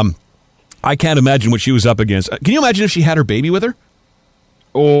 I can't imagine what she was up against. Can you imagine if she had her baby with her?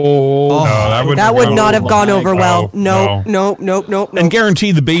 Oh, no, that would not have gone over well. No. No. And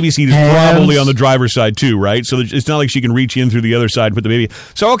guaranteed the baby seat is probably on the driver's side too, right? So it's not like she can reach in through the other side and put the baby.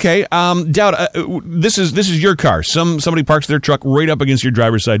 So okay, Dowd, this is your car. Somebody parks their truck right up against your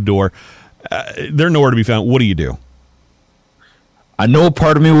driver's side door. They're nowhere to be found. What do you do? I know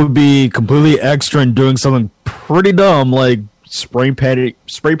part of me would be completely extra and doing something pretty dumb, like spray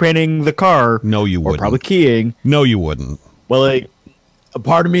painting the car. No, you wouldn't. Or probably keying. No, you wouldn't. Well, like, a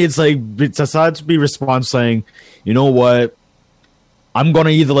part of me, it's like, it decides to be response saying, you know what, I'm gonna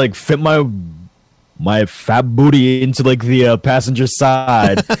either like fit my fat booty into like the passenger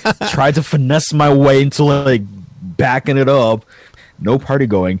side, try to finesse my way into like backing it up, no party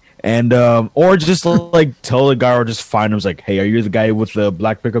going, and or just like tell the guy or just find him, like, hey, are you the guy with the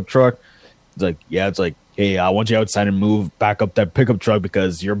black pickup truck? It's like, yeah. It's like, hey, I want you outside and move back up that pickup truck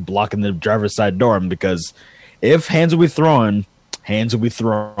because you're blocking the driver's side door. Because if hands will be throwing, hands will be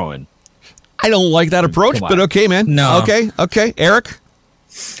throwing. I don't like that approach, but okay, man. No. Okay. Eric?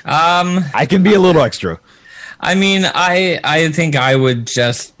 I can be a little extra. I mean, I think I would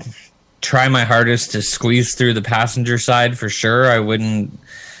just try my hardest to squeeze through the passenger side for sure.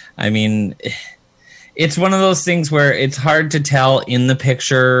 It's one of those things where it's hard to tell in the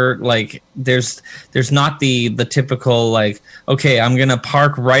picture. Like there's not the typical like, okay, I'm going to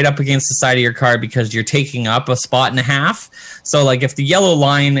park right up against the side of your car because you're taking up a spot and a half. So like if the yellow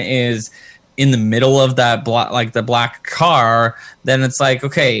line is in the middle of that the black car, then it's like,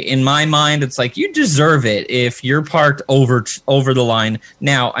 okay, in my mind, it's like you deserve it if you're parked over the line.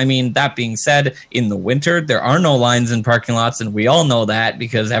 Now, I mean, that being said, in the winter, there are no lines in parking lots, and we all know that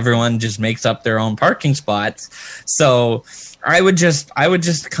because everyone just makes up their own parking spots. So I would just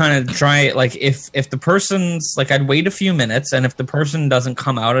kind of try, like, if the person's like, I'd wait a few minutes, and if the person doesn't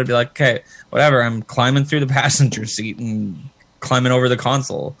come out, I'd be like, okay, whatever, I'm climbing through the passenger seat and climbing over the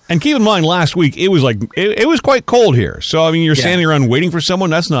console. And keep in mind, last week it was like it was quite cold here. So I mean, you're standing around waiting for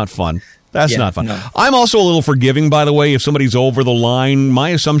someone. That's not fun. That's not fun. No. I'm also a little forgiving, by the way, if somebody's over the line. My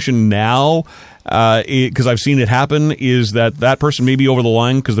assumption now, because I've seen it happen, is that person may be over the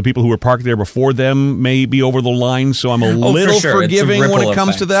line because the people who were parked there before them may be over the line. So I'm a little forgiving when it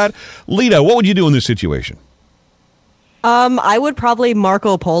comes to that. Lita, what would you do in this situation? I would probably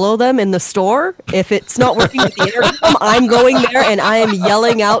Marco Polo them in the store. If it's not working with the intercom, I'm going there and I am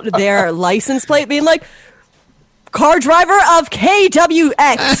yelling out their license plate, being like, car driver of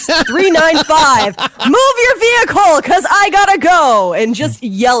KWX 395, move your vehicle because I gotta go, and just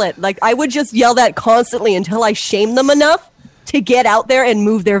yell it. Like, I would just yell that constantly until I shame them enough to get out there and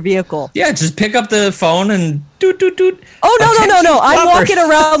move their vehicle. Yeah, just pick up the phone and doot, doot, doot. Oh, no. I'm walking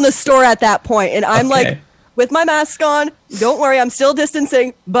around the store at that point, and I'm like, with my mask on, don't worry, I'm still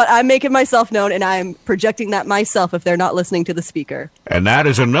distancing, but I'm making myself known, and I'm projecting that myself if they're not listening to the speaker. And that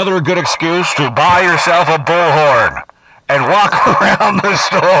is another good excuse to buy yourself a bullhorn and walk around the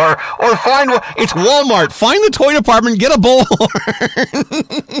store, or it's Walmart. Find the toy department, get a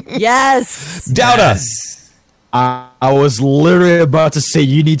bullhorn. Yes. Dowda. Yes. I was literally about to say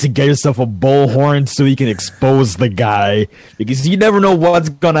you need to get yourself a bullhorn so you can expose the guy, because you never know what's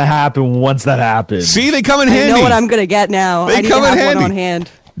going to happen once that happens. See, they come in handy. I know what I'm going to get now. I need to have one on hand.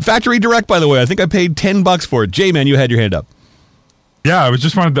 Factory Direct, by the way. I think I paid $10 for it. J-Man, you had your hand up. Yeah, I was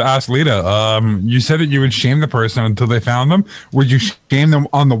just wanted to ask Lita. You said that you would shame the person until they found them. Would you shame them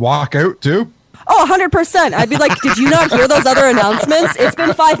on the walk out too? Oh, 100%. I'd be like, did you not hear those other announcements? It's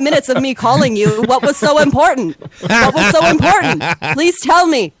been 5 minutes of me calling you. What was so important? Please tell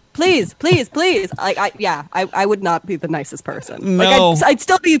me. Please. I would not be the nicest person. No. Like, I'd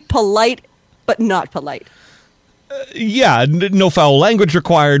still be polite, but not polite. No foul language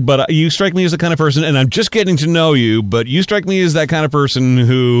required, but you strike me as the kind of person, and I'm just getting to know you, but you strike me as that kind of person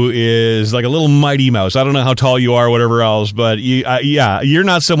who is like a little Mighty Mouse. I don't know how tall you are, whatever else, but you're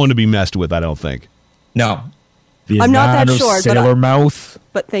not someone to be messed with, I don't think. No. I'm not that short, Sailor Mouth.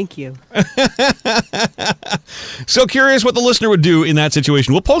 But thank you. So curious what the listener would do in that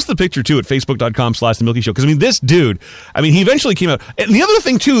situation. We'll post the picture, too, at facebook.com/The Milky Show. Because, I mean, this dude, he eventually came out. And the other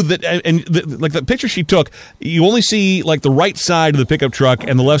thing, too, like the picture she took, you only see, like, the right side of the pickup truck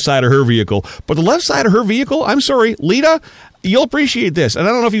and the left side of her vehicle. But the left side of her vehicle, I'm sorry, Lita, you'll appreciate this. And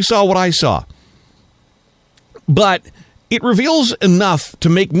I don't know if you saw what I saw. But it reveals enough to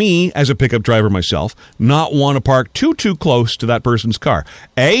make me, as a pickup driver myself, not want to park too close to that person's car.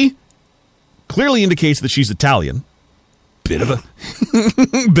 Clearly indicates that she's Italian. Bit of a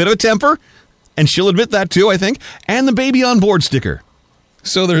temper, and she'll admit that too, I think. And the baby on board sticker.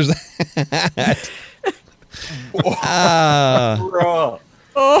 So there's that.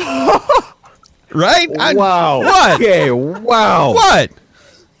 Right? Wow. What? Okay, wow. What?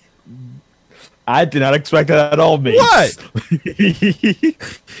 I did not expect that at all, mate. What?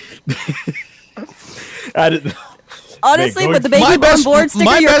 I didn't. Honestly, with the baby on board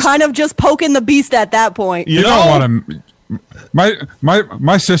sticker, you're kind of just poking the beast at that point. You don't want to.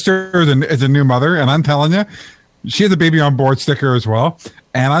 My sister is a new mother, and I'm telling you, she has a baby on board sticker as well.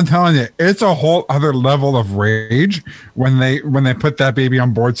 And I'm telling you, it's a whole other level of rage when they put that baby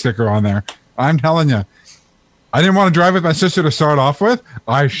on board sticker on there. I'm telling you. I didn't want to drive with my sister to start off with.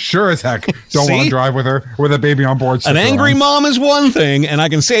 I sure as heck don't want to drive with her with a baby on board. An angry mom is one thing, and I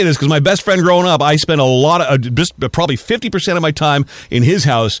can say this because my best friend growing up, I spent a lot of, just probably 50% of my time in his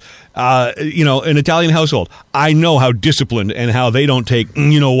house, an Italian household. I know how disciplined and how they don't take,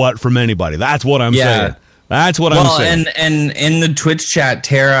 from anybody. That's what I'm saying. That's what I'm saying. And in the Twitch chat,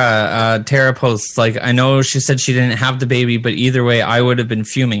 Tara posts, like, I know she said she didn't have the baby, but either way, I would have been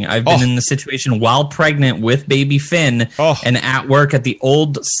fuming. I've been in the situation while pregnant with baby Finn and at work at the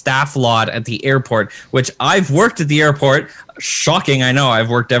old staff lot at the airport, which I've worked at the airport. Shocking, I know. I've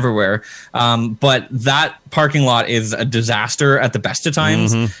worked everywhere. But that parking lot is a disaster at the best of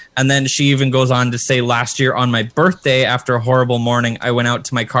times. And then she even goes on to say, last year on my birthday, after a horrible morning, I went out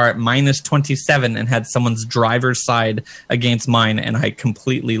to my car at minus 27 and had someone's driver's side against mine, and I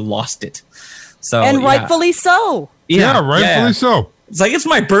completely lost it. So, and rightfully so. Yeah, rightfully so. It's like, it's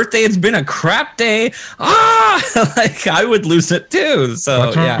my birthday. It's been a crap day. Like, I would lose it too.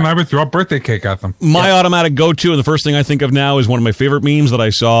 So that's when I would throw a birthday cake at them. My automatic go-to, and the first thing I think of now, is one of my favorite memes that I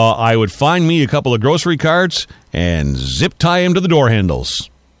saw. I would find me a couple of grocery carts and zip tie them to the door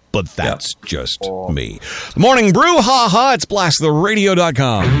handles. But that's just me. The Morning Brew, it's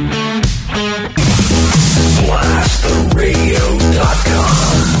blasttheradio.com.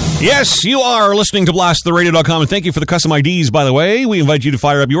 blasttheradio.com. Yes, you are listening to blasttheradio.com, and thank you for the custom IDs, by the way. We invite you to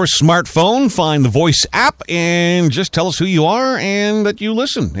fire up your smartphone, find the Voice app, and just tell us who you are and that you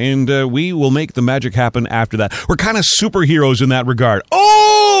listen. And we will make the magic happen after that. We're kind of superheroes in that regard.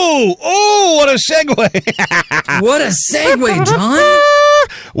 Oh, what a segue. What a segue, John.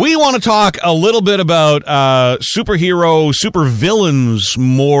 We want to talk a little bit about supervillains,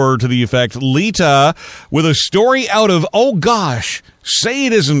 more to the effect. Lita, with a story out of, oh gosh, say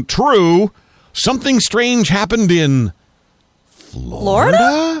it isn't true, something strange happened in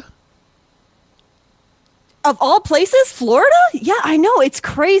Florida? Of all places, Florida? Yeah, I know, it's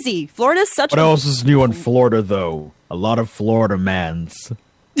crazy. Florida's such What else is new in Florida, though? A lot of Florida mans.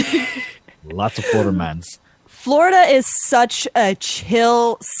 Lots of Florida mans. Florida is such a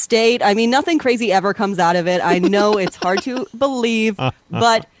chill state. I mean, nothing crazy ever comes out of it. I know it's hard to believe,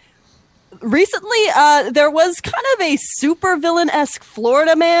 but recently there was kind of a super villain-esque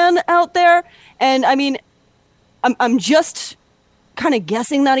Florida man out there. And I mean, I'm just kind of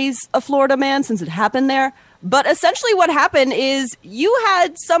guessing that he's a Florida man since it happened there. But essentially what happened is you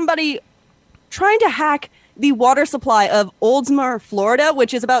had somebody trying to hack the water supply of Oldsmar, Florida,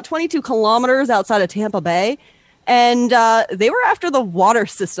 which is about 22 kilometers outside of Tampa Bay. And they were after the water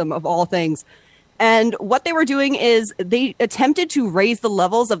system, of all things. And what they were doing is they attempted to raise the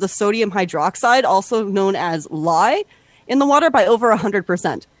levels of the sodium hydroxide, also known as lye, in the water by over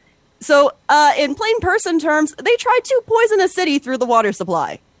 100%. So in plain person terms, they tried to poison a city through the water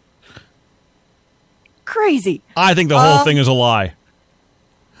supply. Crazy. I think the whole thing is a lie.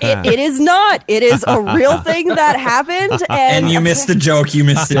 It is not. It is a real thing that happened. And you missed the joke. You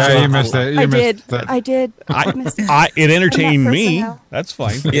missed the joke. You missed it. I did. I missed it. It entertained me. That's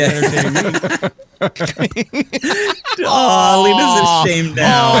fine. Yeah. It entertained me. Lita's ashamed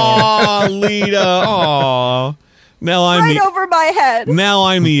now. Lita. Aw. Now I'm right over my head. Now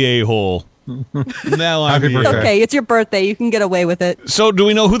I'm the a-hole. Now I'm Happy birthday. Okay, it's your birthday. You can get away with it. So, do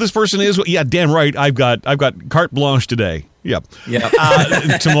we know who this person is? Yeah, damn right. I've got carte blanche today. Yep.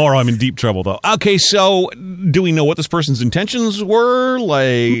 Tomorrow I'm in deep trouble, though. Okay, so do we know what this person's intentions were?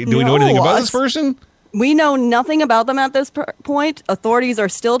 Like, do we know anything about this person? We know nothing about them at this point. Authorities are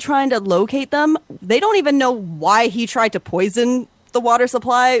still trying to locate them. They don't even know why he tried to poison the water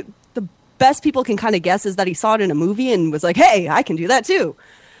supply. The best people can kind of guess is that he saw it in a movie and was like, hey, I can do that too.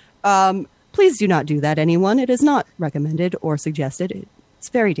 Please do not do that, anyone. It is not recommended or suggested. It's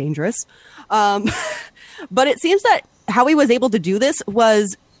very dangerous. But it seems that how he was able to do this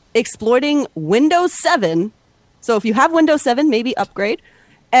was exploiting Windows 7. So if you have Windows 7, maybe upgrade.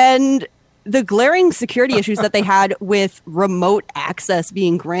 And the glaring security issues that they had with remote access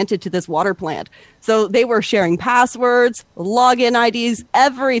being granted to this water plant. So they were sharing passwords, login IDs,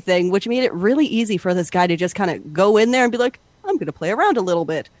 everything, which made it really easy for this guy to just kind of go in there and be like, I'm going to play around a little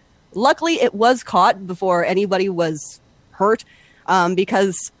bit. Luckily, it was caught before anybody was hurt,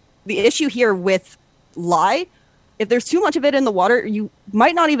 because the issue here with lye, if there's too much of it in the water, you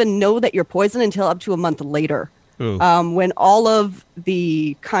might not even know that you're poisoned until up to a month later. When all of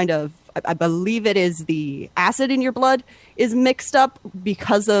the kind of, I believe it is the acid in your blood is mixed up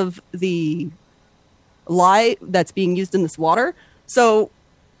because of the lye that's being used in this water. So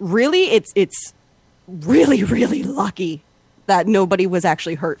really, it's really, really lucky that nobody was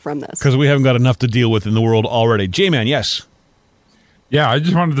actually hurt from this. Because we haven't got enough to deal with in the world already. J-Man, yes. Yeah, I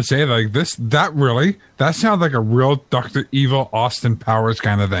just wanted to say, like, that sounds like a real Dr. Evil Austin Powers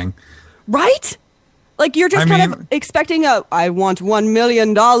kind of thing. Right? Like, you're just of expecting I want $1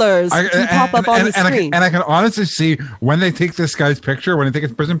 million to pop up on the screen. And I can honestly see when they take this guy's picture, when they take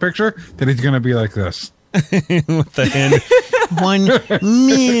his prison picture, that he's going to be like this. With the hand. $1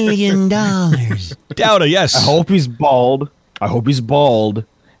 million. Dowda, yes. I hope he's bald.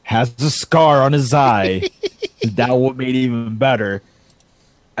 Has a scar on his eye. That would make it even better.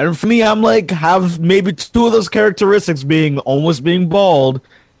 And for me, I'm like, have maybe two of those characteristics being almost being bald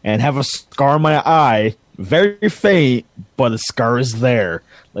and have a scar on my eye. Very faint, but the scar is there.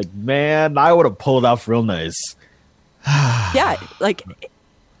 Like, man, I would have pulled it off real nice. Yeah, like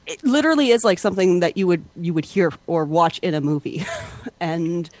it literally is like something that you would hear or watch in a movie.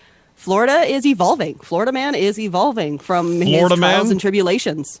 And Florida is evolving. Florida man is evolving from his trials and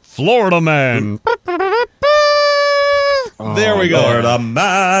tribulations. Florida man. There we go. Florida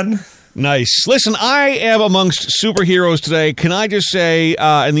man. Nice. Listen, I am amongst superheroes today. Can I just say,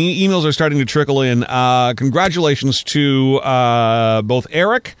 and the emails are starting to trickle in, congratulations to both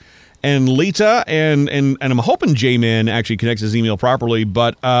Eric and Lita, and I'm hoping J-Man actually connects his email properly,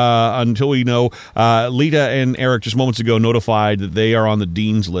 but until we know, Lita and Eric just moments ago notified that they are on the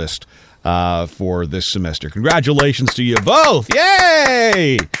Dean's list for this semester. Congratulations to you both.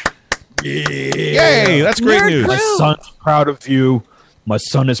 Yay! Yay! That's great news. My son's proud of you. My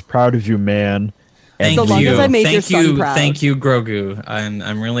son is proud of you, man. Thank so long you. as I made your Thank son you. proud. Thank you, Grogu.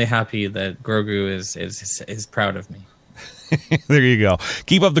 I'm really happy that Grogu is proud of me. There you go.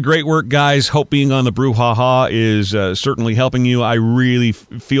 Keep up the great work, guys. Hope being on the Brouhaha is certainly helping you. I really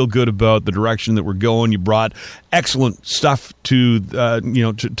feel good about the direction that we're going. You brought excellent stuff to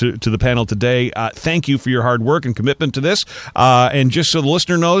the panel today. Thank you for your hard work and commitment to this. And just so the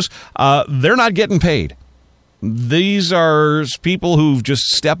listener knows, they're not getting paid. These are people who've just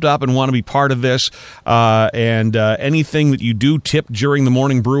stepped up and want to be part of this. And anything that you do tip during the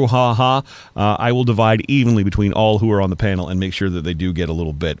morning Brouhaha, I will divide evenly between all who are on the panel and make sure that they do get a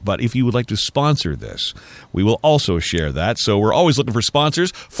little bit. But if you would like to sponsor this, we will also share that. So we're always looking for sponsors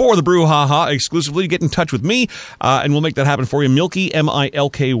for the Brouhaha exclusively. Get in touch with me, and we'll make that happen for you. Milky,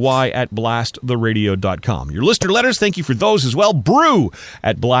 MILKY, at blasttheradio.com. Your listener letters, thank you for those as well. Brew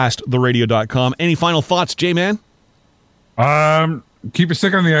at blasttheradio.com. Any final thoughts, J-Man? Keep your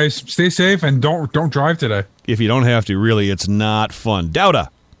stick on the ice. Stay safe and don't drive today. If you don't have to, really, it's not fun. Dowda.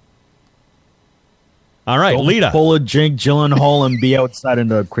 All right, Don't Lita. pull a Jake Gyllenhaal and be outside in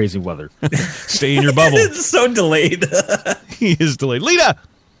the crazy weather. Stay in your bubble. It's so delayed. He is delayed. Lita.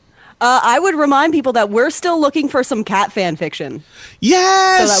 I would remind people that we're still looking for some cat fan fiction.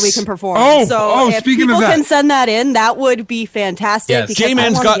 Yes. So that we can perform. Oh, if speaking of people that. can send that in, that would be fantastic. Yes. Because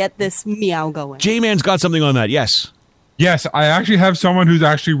J-Man's I got- want to get this meow going. J-Man's got something on that. Yes. Yes, I actually have someone who's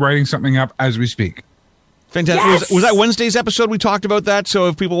actually writing something up as we speak. Fantastic. Yes! Was that Wednesday's episode we talked about that? So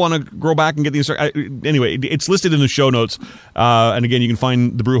if people want to go back and get these... Anyway, it's listed in the show notes. And again, you can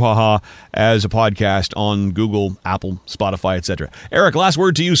find the Brouhaha as a podcast on Google, Apple, Spotify, etc. Eric, last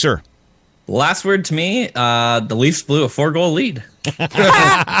word to you, sir. Last word to me, the Leafs blew a 4-goal lead.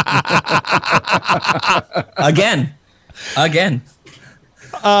 Again.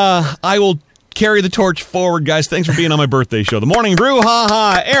 I will carry the torch forward, guys. Thanks for being on my birthday show. The Morning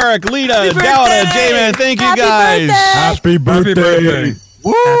Brouhaha. Eric, Lita, Dowda, J-Man, thank you, Happy guys. birthday! Happy birthday. Happy birthday.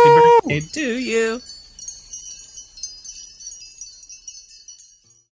 Happy birthday to you.